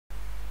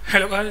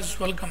Hello guys,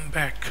 welcome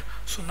back.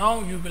 So now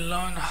you will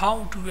learn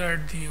how to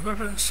add the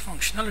weapons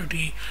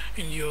functionality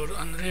in your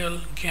Unreal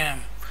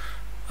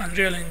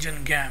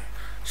Engine game.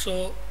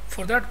 So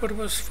for that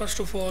purpose,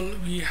 first of all,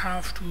 we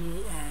have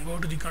to go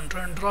to the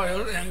content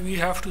drawer and we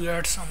have to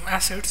add some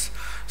assets,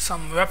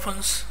 some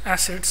weapons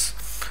assets.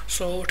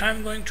 So what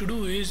I'm going to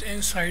do is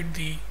inside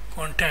the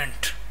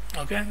content,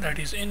 okay, that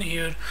is in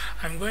here,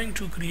 I'm going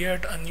to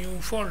create a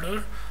new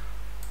folder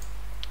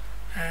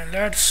and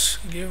let's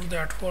give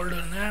that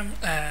folder name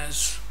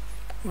as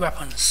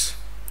weapons.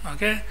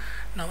 Okay,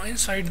 now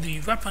inside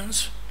the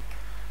weapons,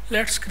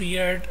 let's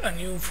create a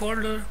new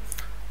folder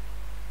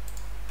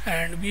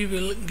and we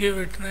will give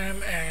it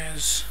name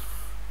as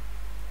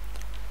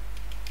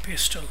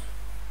pistol.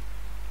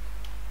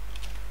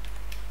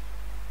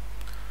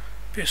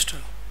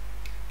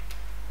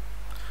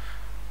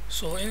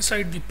 So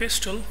inside the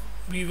pistol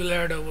we will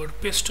add our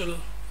pistol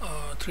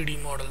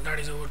 3D model, that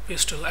is our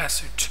pistol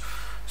asset.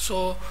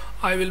 So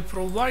I will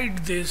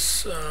provide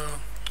this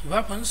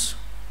weapons,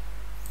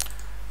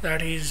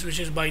 which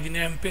is by the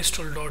name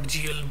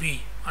pistol.glb.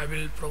 I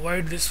will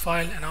provide this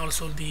file and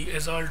also the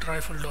assault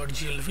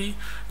rifle.glb.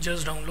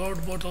 Just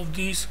download both of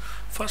these.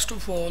 First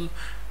of all,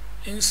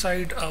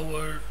 inside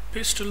our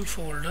pistol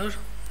folder,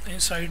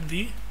 inside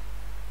the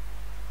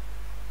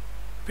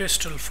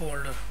pistol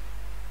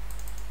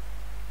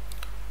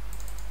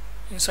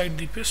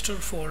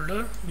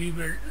folder, we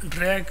will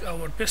drag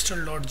our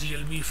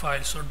pistol.glb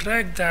file. So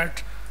drag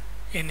that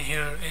in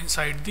here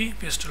inside the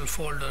pistol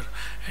folder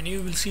and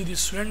you will see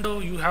this window.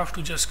 You have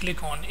to just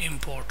click on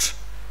import.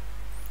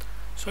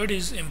 So it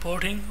is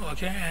importing,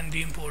 okay, and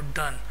the import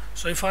done.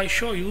 So if I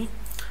show you,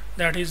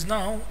 that is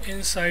now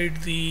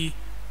inside the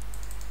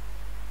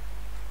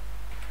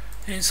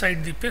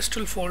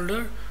pistol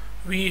folder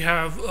we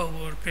have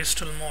our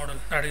pistol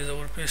model, that is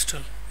our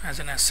pistol as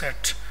an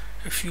asset.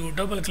 If you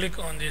double click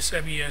on this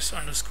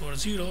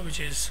abs_0, which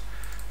is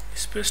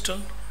this pistol,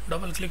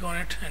 double click on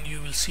it and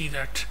you will see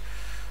that.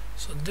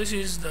 So this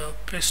is the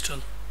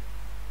pistol.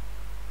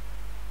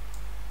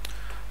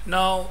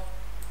 Now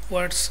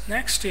what's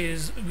next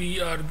is we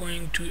are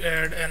going to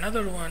add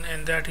another one,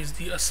 and that is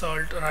the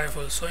assault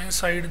rifle. So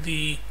inside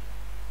the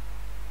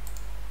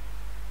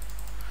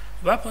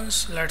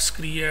weapons, let's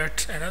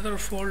create another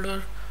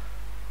folder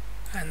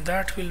and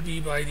that will be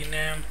by the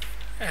name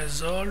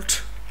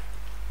assault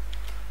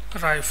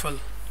rifle.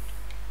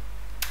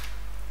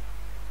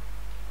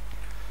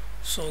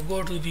 So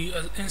go to the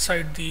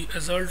inside the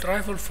assault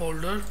rifle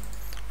folder,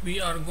 we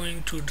are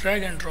going to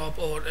drag and drop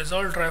our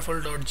assault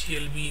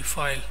rifle.glb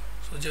file.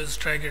 So just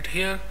drag it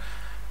here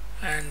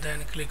and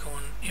then click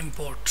on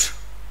import.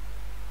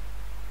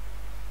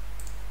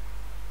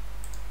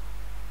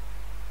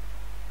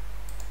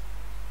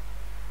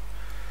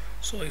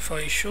 So if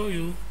I show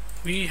you,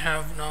 we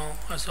have now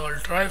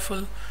assault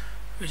rifle,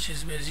 which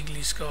is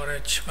basically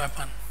SCAR-H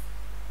weapon,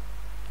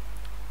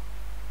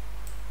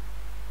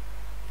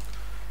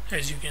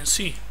 as you can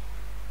see.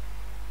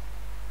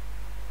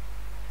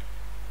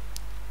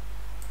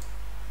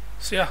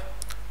 So yeah,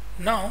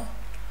 now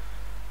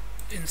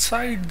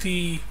inside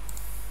the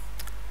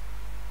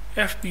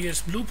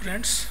FPS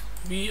blueprints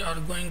we are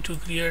going to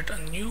create a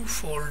new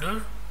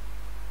folder.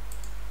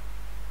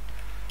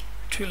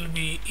 It will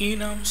be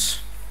enums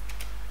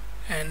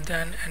and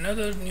then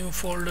another new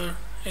folder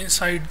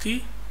inside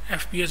the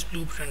FPS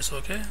blueprints.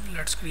 Okay,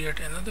 let's create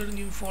another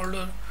new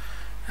folder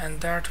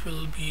and that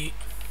will be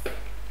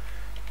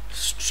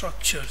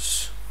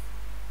structures,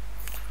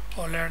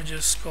 or let's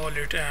just call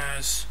it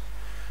as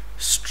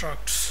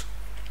structs.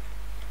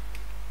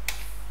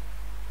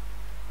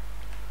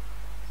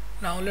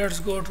 Now let's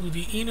go to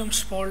the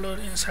enums folder.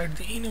 Inside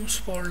the enums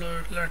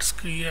folder, let's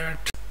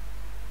create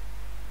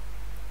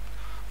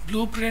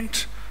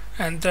blueprint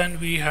and then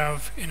we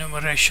have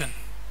enumeration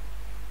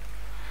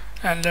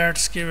and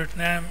let's give it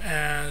name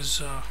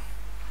as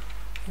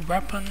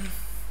weapon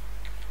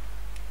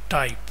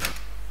type.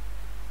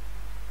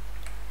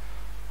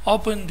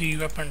 Open the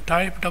weapon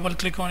type, double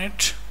click on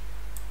it,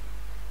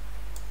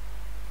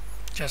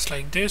 just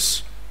like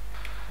this.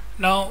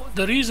 Now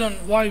the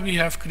reason why we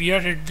have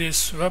created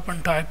this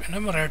weapon type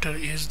enumerator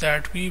is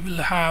that we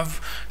will have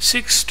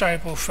 6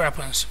 type of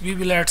weapons. We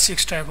will add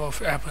 6 type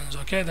of weapons,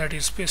 okay, that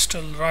is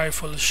pistol,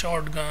 rifle,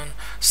 shotgun,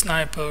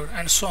 sniper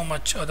and so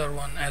much other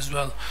one as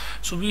well.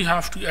 So we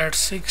have to add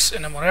 6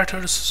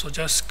 enumerators. So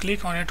just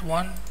click on it,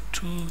 1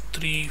 2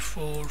 3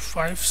 4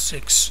 5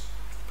 6.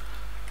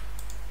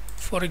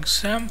 For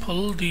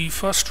example, the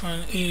first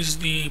one is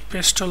the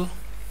pistol,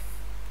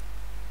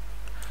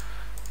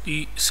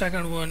 the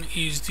second one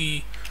is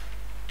the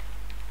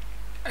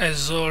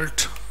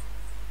assault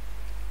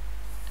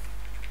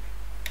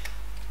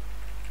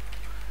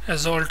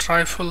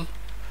rifle,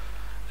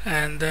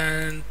 and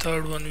then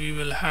third one we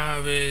will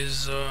have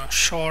is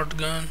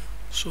shotgun.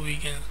 So we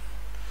can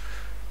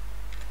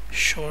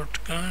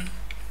shotgun,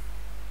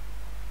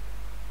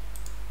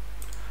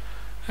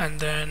 and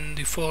then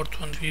the fourth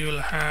one we will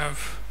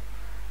have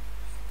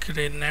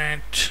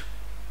grenade,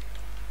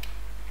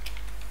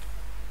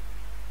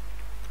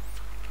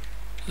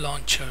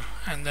 launcher,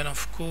 and then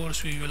of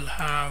course we will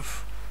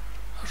have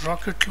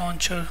rocket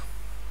launcher,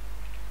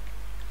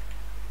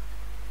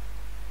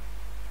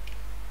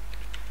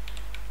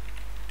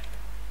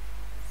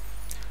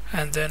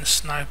 and then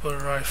sniper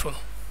rifle.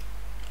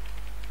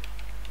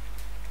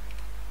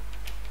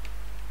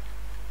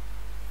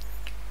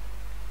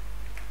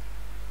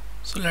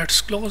 So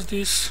let's close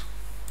this,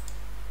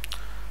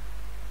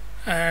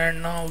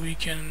 and now we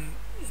can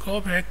go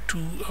back to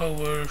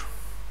our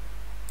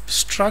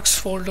structs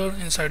folder.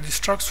 Inside the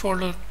structs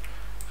folder,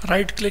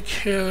 right click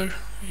here,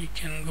 we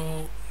can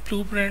go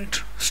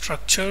blueprint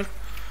structure,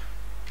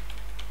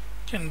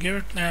 can give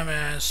it name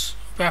as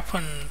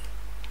weapon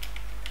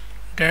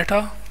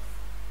data.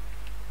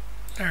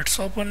 Let's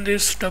open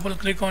this, double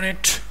click on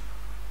it,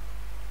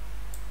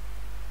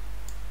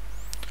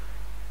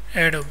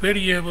 add a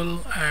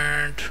variable,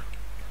 and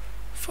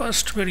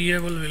first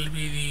variable will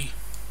be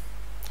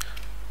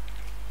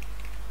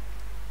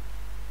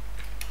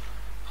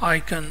the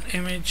icon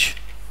image,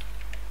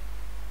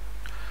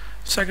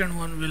 second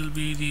one will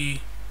be the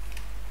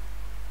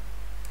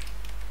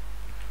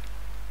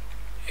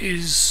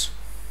is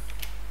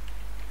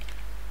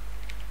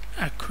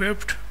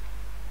equipped,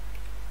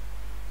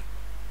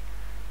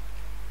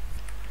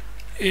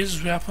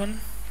 is weapon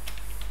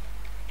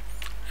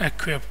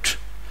equipped,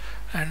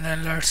 and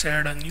then let's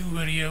add a new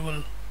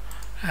variable,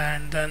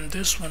 and then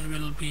this one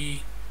will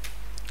be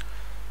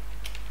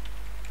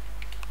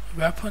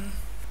weapon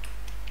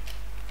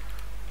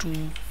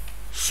to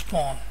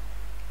spawn.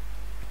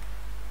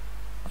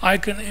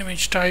 Icon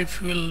image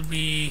type will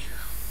be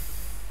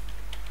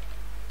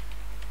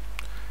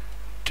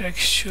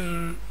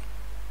texture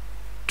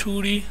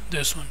 2D,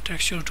 this one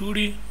texture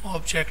 2D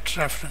object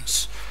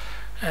reference,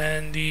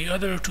 and the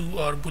other two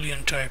are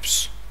boolean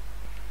types.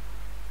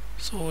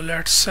 So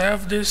let's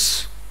save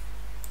this.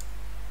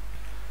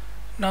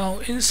 Now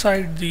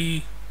inside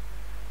the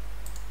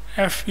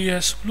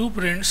FPS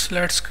blueprints,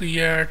 let's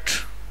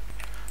create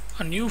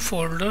a new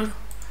folder,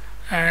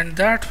 and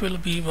that will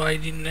be by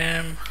the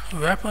name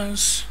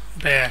weapons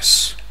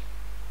base.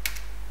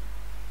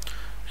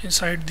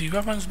 Inside the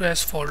weapons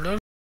base folder,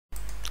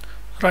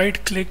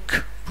 right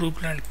click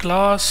blueprint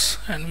class,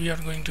 and we are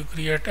going to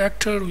create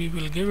actor. We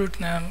will give it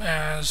name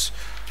as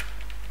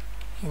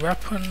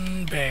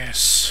weapon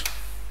base.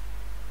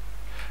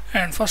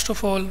 And first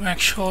of all, make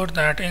sure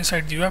that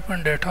inside the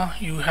weapon data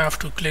you have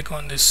to click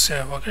on this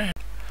save. Okay,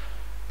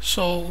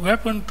 so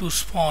weapon to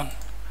spawn,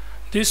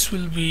 this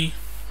will be,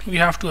 we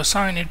have to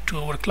assign it to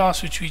our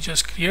class which we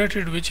just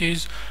created, which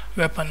is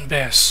weapon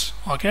base.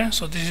 Okay,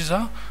 so this is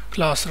a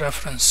class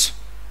reference.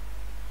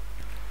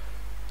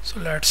 So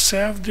let's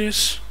save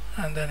this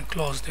and then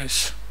close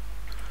this.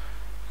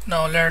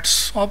 Now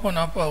let's open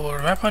up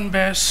our weapon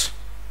base.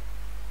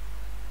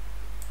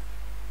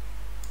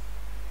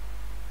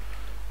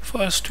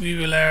 First we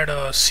will add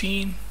a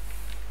scene,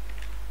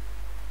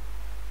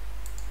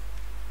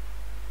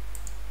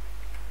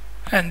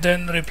 and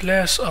then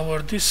replace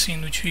our this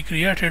scene which we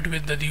created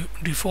with the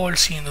default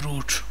scene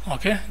root.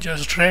 Okay,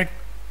 just drag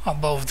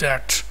above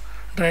that,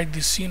 drag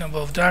this scene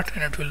above that,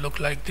 and it will look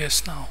like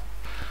this.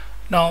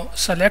 Now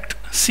select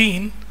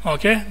scene.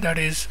 Okay, that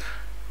is,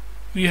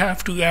 we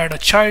have to add a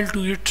child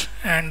to it,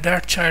 and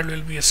that child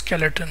will be a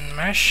skeleton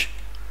mesh,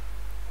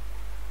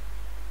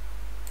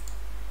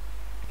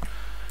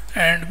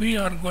 and we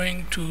are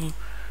going to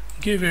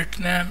give it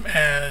name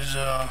as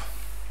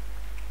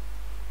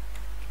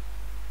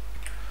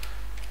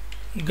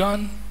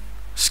gun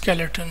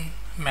skeleton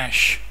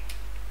mesh.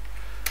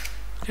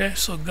 Okay,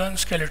 so gun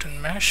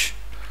skeleton mesh.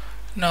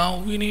 Now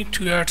we need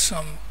to add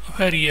some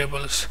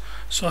variables.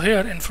 So here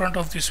in front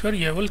of this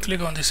variable,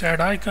 click on this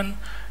add icon,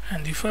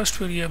 and the first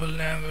variable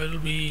name will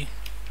be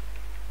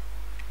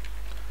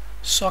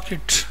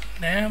socket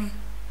name.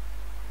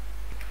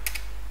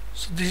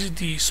 So this is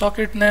the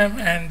socket name,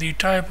 and the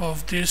type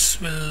of this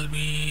will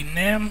be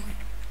name,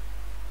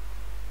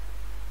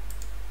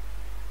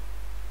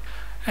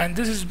 and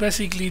this is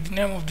basically the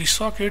name of the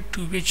socket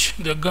to which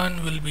the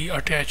gun will be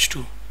attached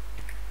to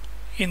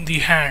in the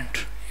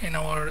hand, in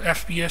our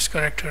FPS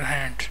character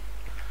hand.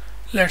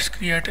 Let's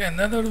create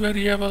another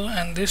variable,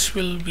 and this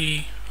will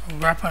be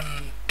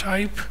weapon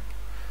type.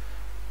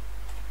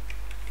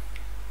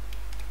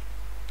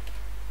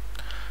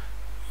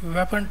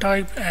 Weapon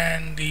type,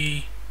 and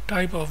the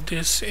type of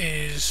this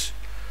is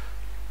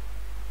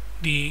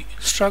the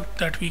struct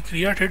that we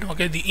created.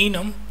 Okay, the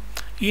enum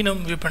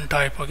weapon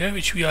type. Okay,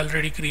 which we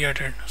already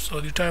created. So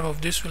the type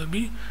of this will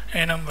be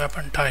enum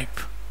weapon type,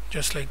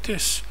 just like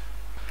this.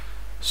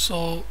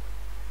 So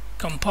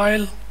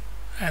compile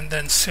and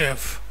then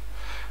save,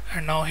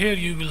 and now here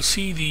you will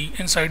see the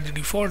inside the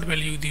default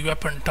value the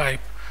weapon type.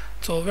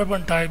 So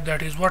weapon type,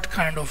 that is what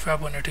kind of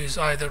weapon it is,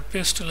 either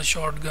pistol,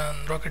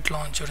 shotgun, rocket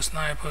launcher,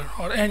 sniper,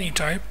 or any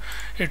type.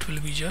 It will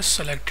be just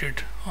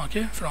selected,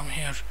 okay, from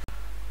here.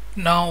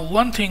 Now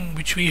one thing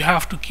which we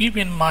have to keep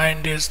in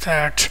mind is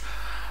that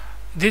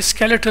this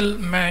skeletal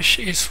mesh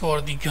is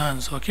for the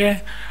guns.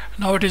 Okay,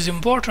 Now it is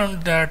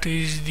important that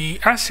is the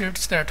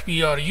assets that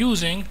we are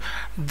using,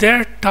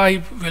 their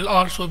type will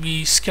also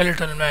be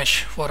skeletal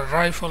mesh for a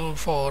rifle,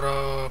 for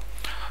a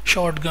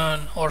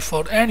shotgun, or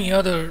for any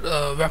other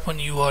weapon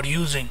you are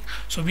using.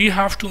 So we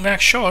have to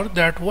make sure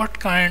that what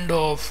kind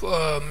of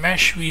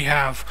mesh we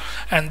have,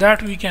 and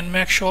that we can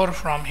make sure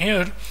from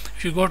here.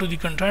 If you go to the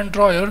content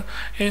drawer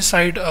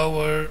inside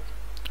our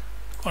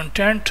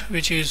content,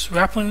 which is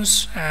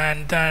weapons,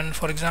 and then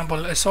for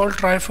example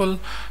assault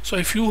rifle, so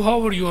if you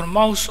hover your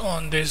mouse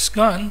on this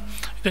gun,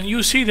 then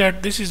you see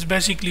that this is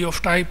basically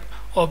of type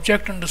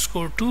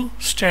object_2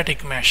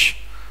 static mesh.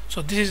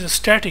 So this is a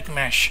static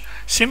mesh.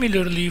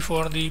 Similarly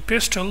for the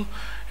pistol,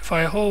 if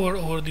I hover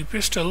over the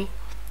pistol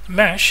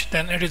mesh,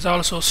 then it is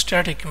also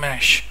static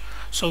mesh.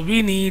 So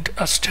we need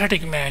a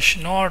static mesh,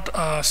 not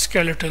a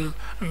skeletal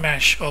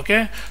mesh.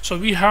 Okay, so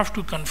we have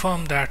to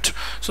confirm that.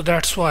 So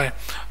that's why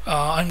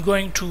I'm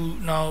going to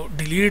now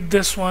delete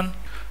this one,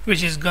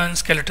 which is gun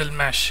skeletal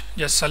mesh.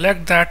 Just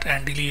select that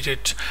and delete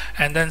it,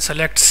 and then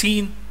select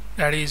scene.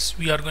 That is,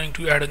 we are going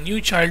to add a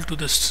new child to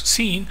this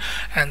scene,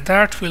 and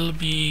that will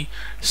be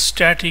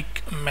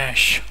static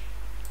mesh.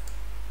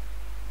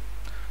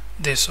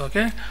 This,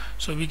 okay,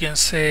 so we can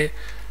say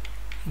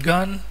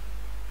gun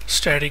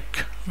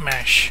static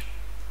mesh.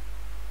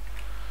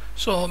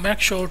 So make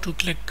sure to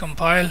click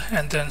compile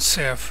and then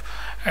save,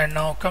 and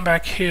now come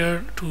back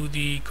here to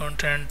the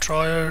content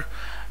drawer,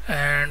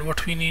 and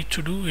what we need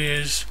to do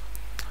is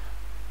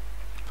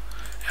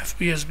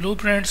FPS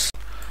blueprints,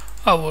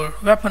 our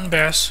weapon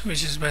base,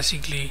 which is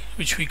basically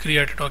which we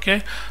created.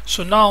 Okay,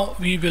 so now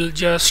we will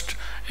just,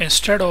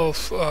 instead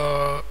of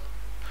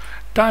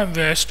time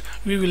waste,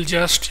 we will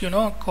just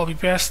copy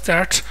paste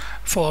that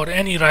for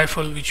any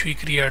rifle which we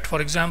create. For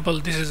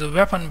example, this is a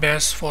weapon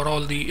base for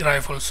all the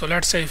rifles. So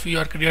let's say if we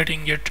are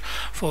creating it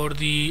for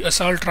the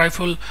assault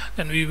rifle,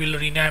 then we will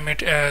rename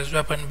it as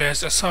weapon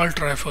base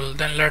assault rifle.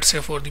 Then let's say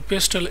for the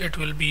pistol, it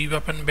will be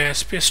weapon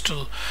base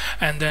pistol,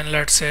 and then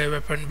let's say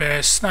weapon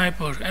base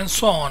sniper, and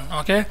so on.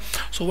 Okay,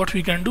 so what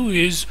we can do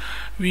is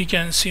we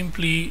can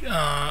simply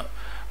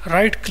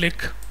right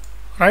click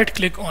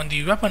on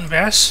the weapon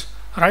base,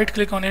 right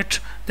click on it,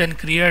 then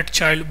create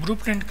child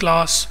blueprint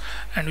class,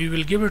 and we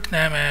will give it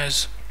name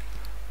as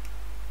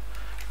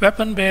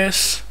weapon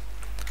base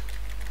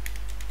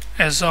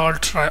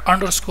assault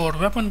underscore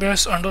weapon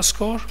base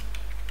underscore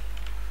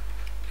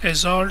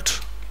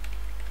assault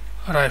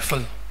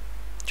rifle,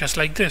 just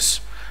like this.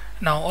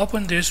 Now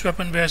open this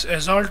weapon base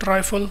assault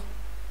rifle.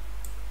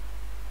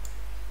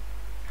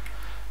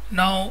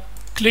 Now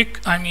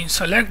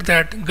select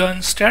that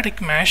gun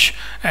static mesh,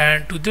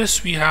 and to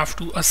this we have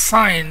to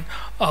assign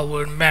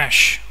our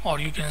mesh, or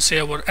you can say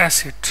our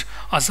asset,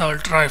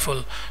 assault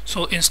rifle.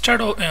 So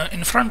instead of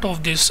in front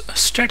of this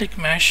static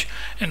mesh,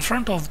 in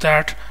front of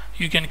that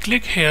you can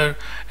click here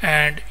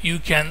and you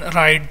can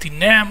write the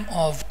name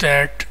of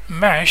that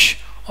mesh,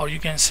 or you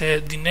can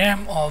say the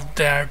name of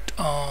that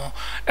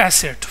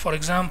asset. For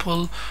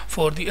example,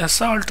 for the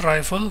assault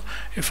rifle,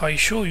 if I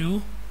show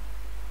you,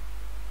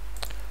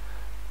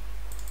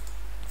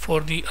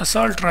 for the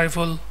assault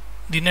rifle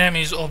the name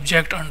is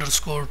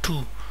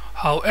object_2.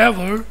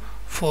 However,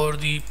 for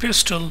the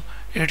pistol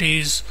it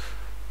is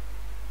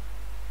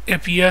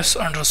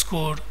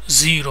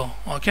APS_0.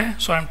 okay,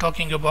 so I'm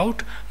talking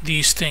about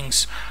these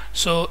things.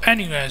 So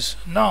anyways,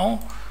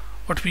 now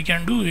what we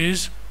can do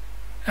is,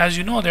 as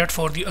you know that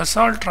for the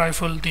assault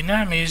rifle the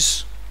name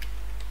is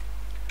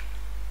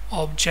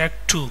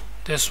object2,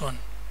 this one,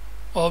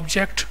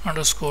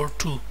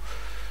 object_2,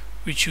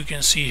 which you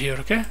can see here.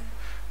 Okay,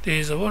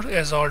 this is our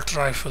assault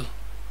rifle,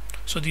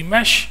 so the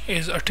mesh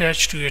is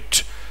attached to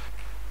it.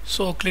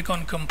 So click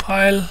on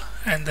compile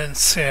and then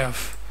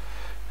save,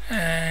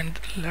 and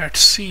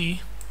let's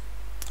see.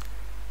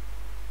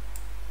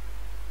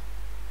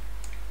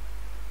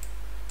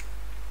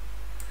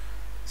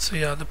 So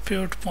yeah, the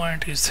pivot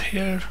point is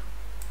here.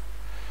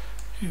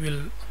 We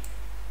will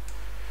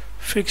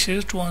fix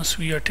it once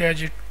we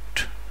attach it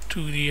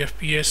to the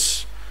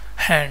FPS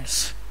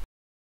hands.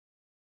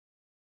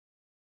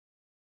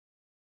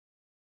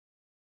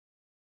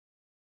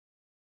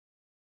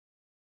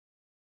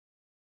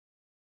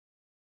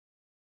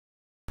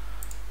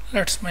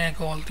 Let's make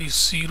all these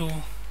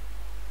 0.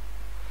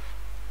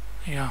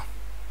 Yeah,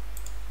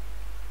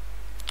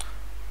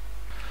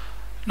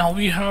 now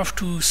we have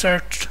to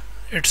set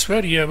its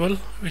variable,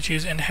 which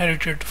is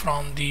inherited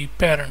from the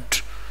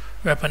parent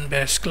weapon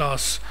base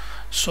class.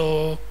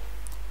 So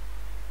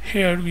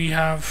here we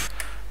have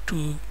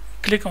to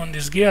click on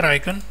this gear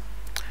icon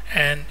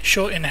and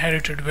show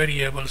inherited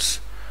variables.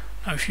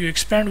 Now if you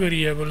expand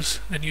variables,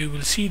 then you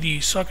will see the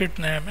socket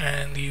name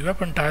and the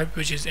weapon type,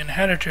 which is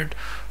inherited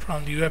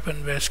from the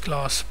weapon base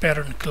class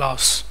parent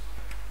class.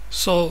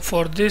 So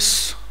for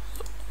this,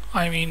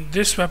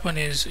 this weapon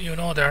is,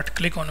 that,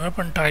 click on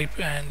weapon type,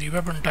 and the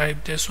weapon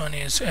type, this one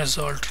is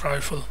assault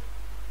rifle,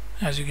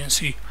 as you can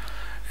see,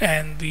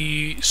 and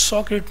the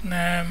socket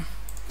name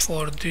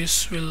for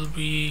this will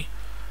be,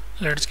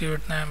 let's give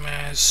it name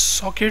as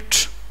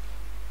socket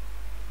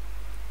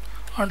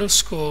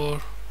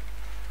underscore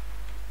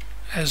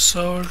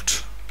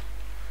assault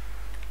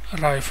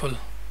rifle.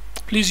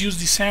 Please use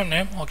the same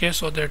name, okay,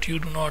 so that you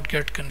do not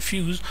get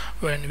confused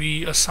when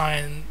we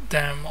assign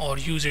them or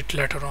use it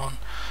later on.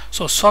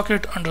 So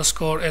socket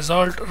underscore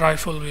assault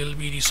rifle will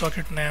be the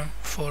socket name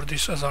for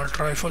this assault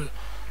rifle.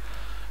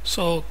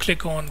 So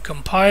click on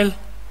compile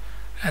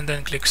and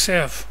then click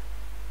save.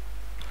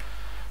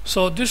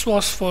 So this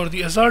was for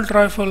the assault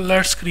rifle.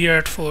 Let's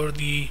create for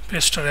the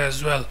pistol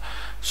as well.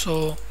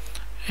 So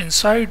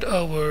inside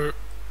our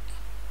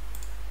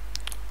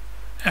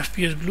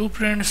FPS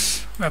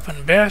blueprints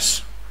weapon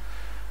base,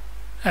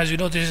 as you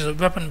know, this is a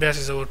weapon base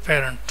is our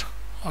parent.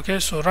 Okay,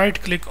 so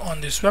right click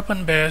on this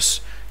weapon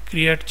base,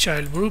 create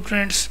child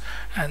blueprints,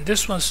 and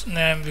this one's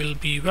name will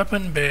be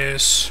weapon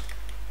base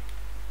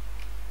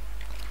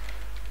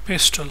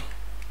pistol.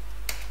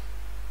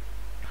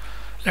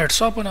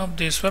 Let's open up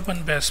this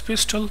weapon base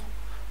pistol.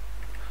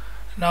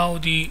 Now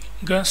the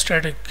gun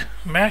static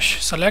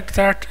mesh, select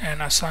that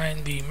and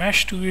assign the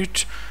mesh to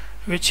it,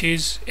 which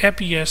is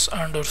APS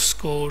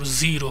underscore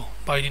 0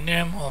 by the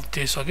name of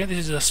this. Okay, this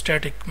is a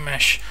static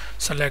mesh.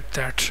 Select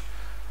that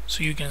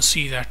so you can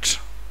see that.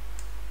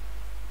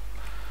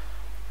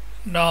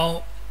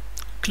 Now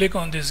click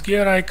on this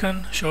gear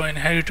icon, show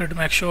inherited,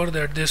 make sure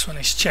that this one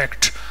is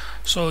checked.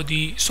 So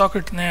the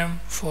socket name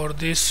for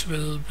this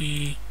will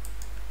be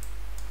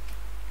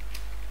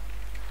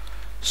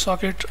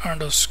socket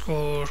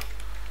underscore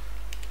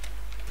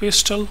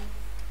pistol,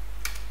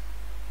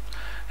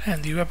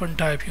 and the weapon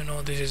type, you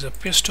know, this is a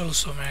pistol,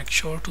 so make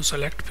sure to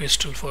select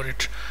pistol for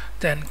it.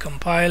 Then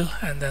compile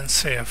and then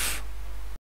save.